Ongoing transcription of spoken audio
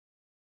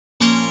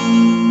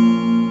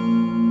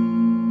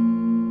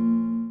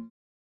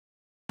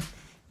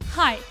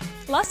Hi!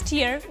 Last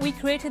year, we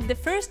created the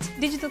first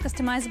digital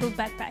customizable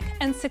backpack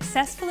and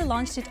successfully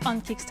launched it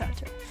on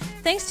Kickstarter.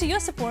 Thanks to your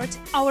support,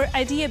 our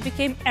idea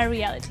became a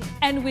reality,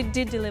 and we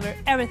did deliver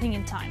everything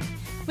in time.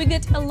 We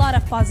get a lot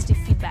of positive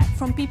feedback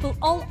from people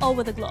all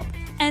over the globe,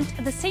 and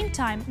at the same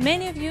time,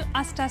 many of you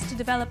asked us to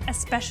develop a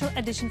special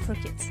edition for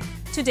kids.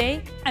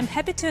 Today, I'm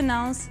happy to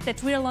announce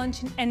that we are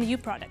launching a new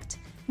product.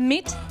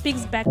 Meet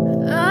Pix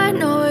Backpack. I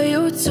know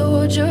you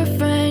told your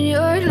friend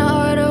you're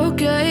not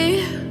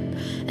okay,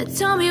 and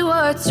tell me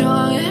what's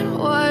wrong and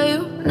why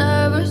you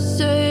never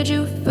said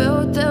you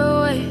felt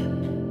that way.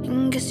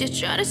 And guess you're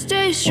trying to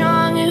stay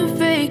strong and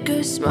fake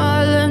a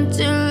smile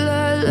until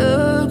I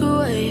look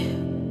away.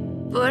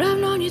 But I've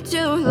known you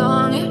too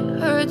long, it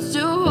hurts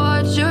to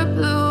watch your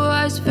blue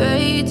eyes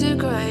fade to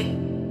gray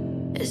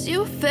as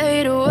you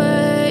fade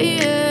away,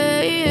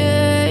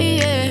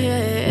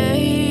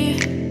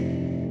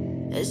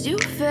 as you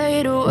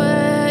fade away.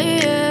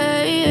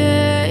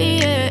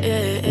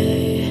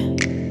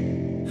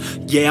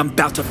 Yeah, I'm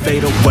about to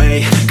fade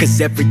away,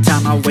 cause every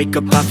time I wake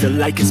up I feel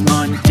like it's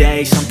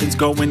Monday. Something's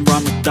going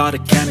wrong with all the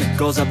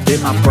chemicals up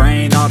in my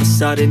brain. All of a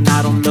sudden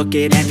I don't look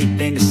at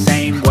anything the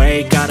same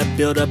way. Got a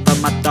buildup of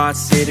my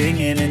thoughts sitting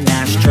in an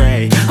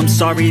ashtray. I'm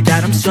sorry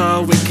that I'm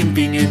so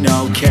inconvenient,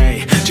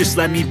 okay. Just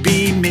let me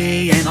be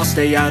me and I'll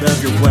stay out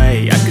of your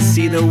way. I can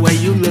see the way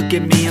you look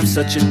at me, I'm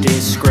such a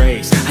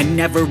disgrace. I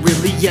never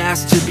really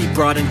asked to be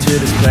brought into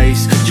this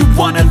place. You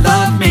wanna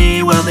love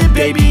me? Well then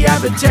baby I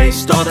have a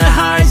taste. All the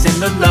highs and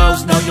the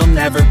lows, no, you'll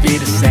never be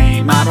the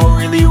same. I don't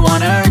really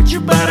wanna hurt you,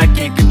 but I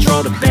can't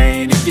control the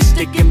pain. If you're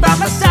sticking by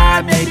my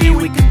side, maybe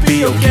we could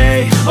be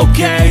okay.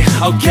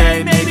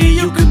 Okay, maybe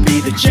you could be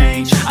the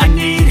change I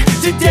need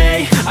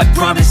today. I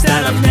promise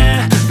that I've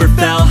never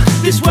felt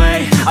this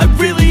way. I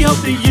really hope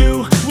that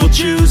you will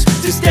choose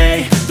to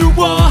stay through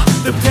all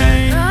the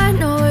pain. I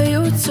know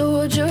you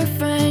told your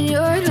friend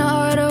you're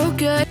not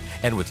okay.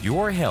 And with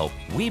your help,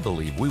 we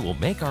believe we will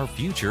make our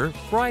future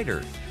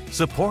brighter.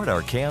 Support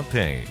our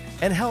campaign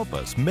and help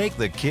us make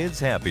the kids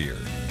happier.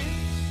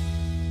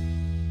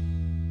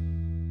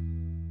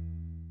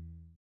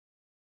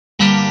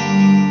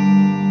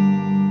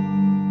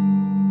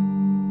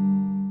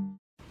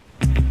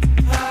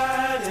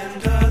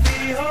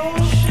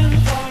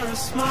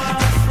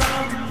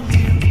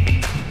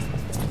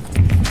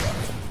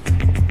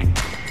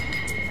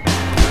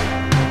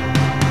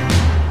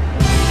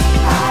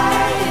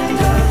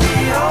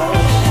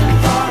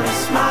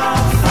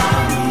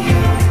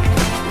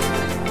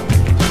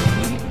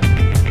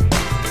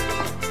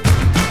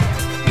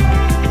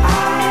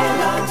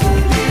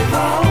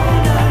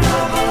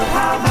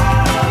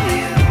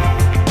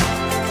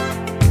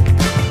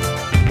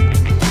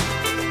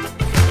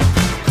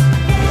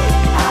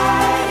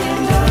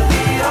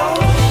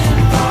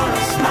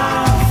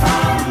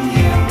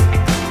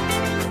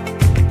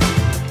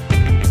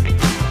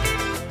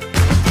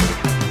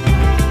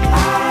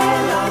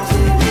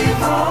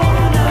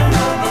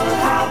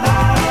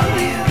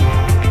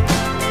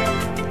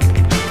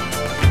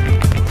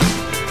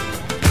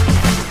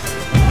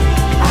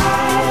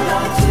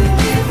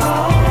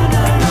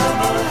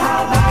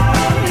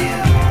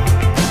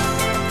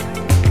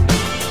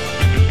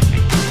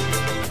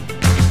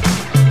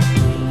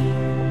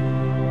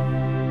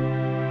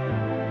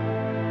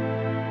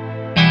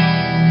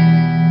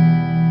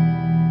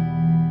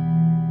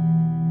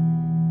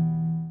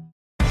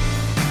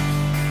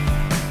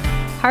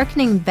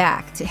 Harkening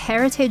back to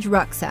heritage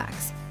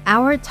rucksacks,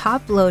 our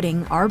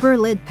top-loading Arbor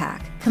lid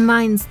pack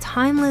combines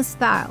timeless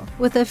style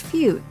with a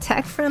few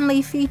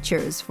tech-friendly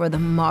features for the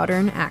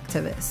modern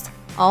activist.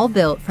 All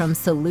built from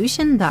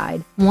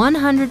solution-dyed,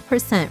 100%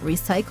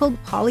 recycled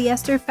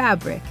polyester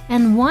fabric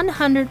and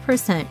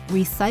 100%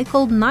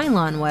 recycled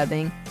nylon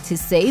webbing to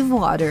save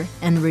water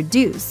and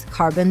reduce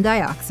carbon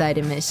dioxide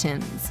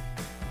emissions.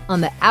 On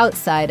the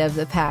outside of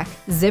the pack,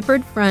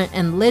 zippered front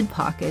and lid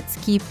pockets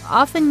keep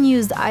often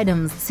used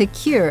items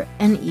secure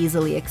and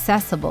easily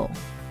accessible.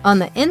 On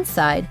the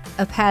inside,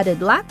 a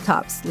padded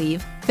laptop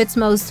sleeve fits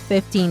most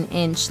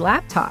 15-inch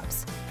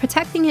laptops,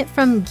 protecting it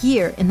from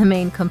gear in the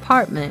main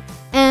compartment.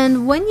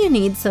 And when you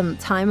need some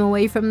time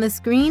away from the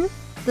screen,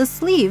 the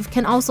sleeve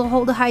can also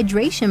hold a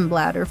hydration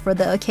bladder for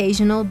the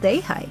occasional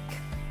day hike.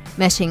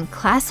 Meshing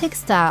classic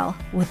style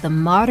with the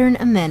modern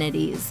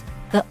amenities,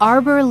 the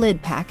Arbor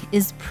lid pack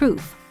is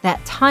proof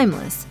that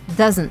timeless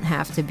doesn't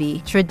have to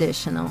be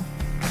traditional.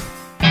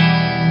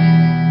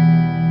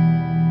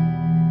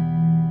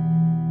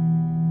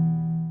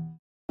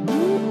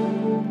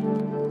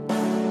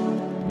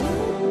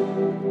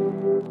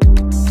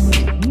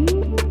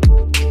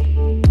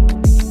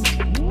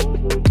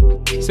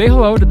 Say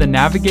hello to the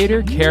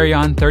Navigator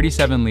Carry-On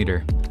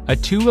 37-liter, a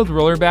two-wheeled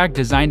roller bag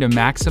designed to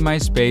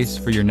maximize space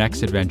for your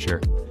next adventure.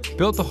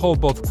 Built to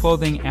hold both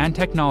clothing and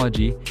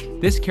technology,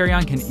 this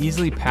carry-on can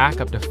easily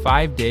pack up to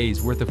 5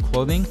 days worth of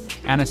clothing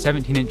and a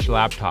 17-inch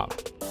laptop.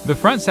 The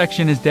front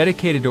section is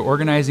dedicated to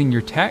organizing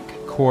your tech,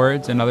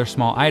 cords, and other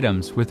small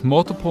items with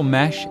multiple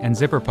mesh and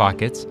zipper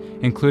pockets,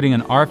 including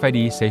an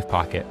RFID safe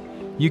pocket.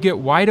 You get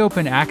wide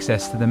open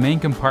access to the main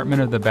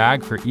compartment of the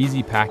bag for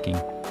easy packing.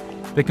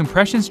 The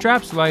compression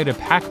straps allow you to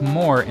pack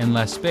more in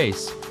less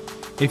space.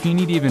 If you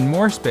need even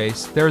more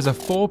space, there is a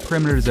full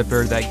perimeter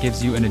zipper that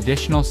gives you an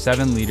additional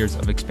 7 liters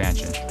of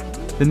expansion.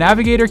 The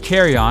Navigator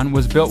carry-on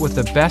was built with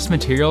the best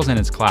materials in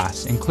its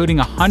class, including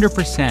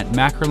 100%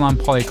 Macrolon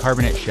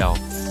polycarbonate shell,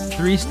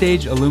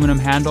 3-stage aluminum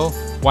handle,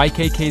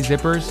 YKK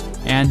zippers,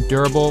 and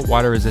durable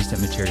water-resistant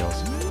materials.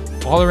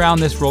 All around,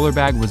 this roller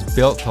bag was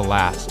built to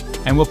last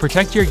and will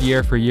protect your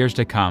gear for years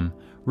to come,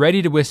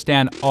 ready to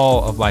withstand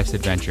all of life's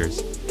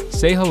adventures.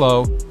 Say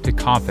hello to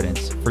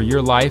confidence for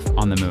your life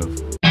on the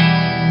move.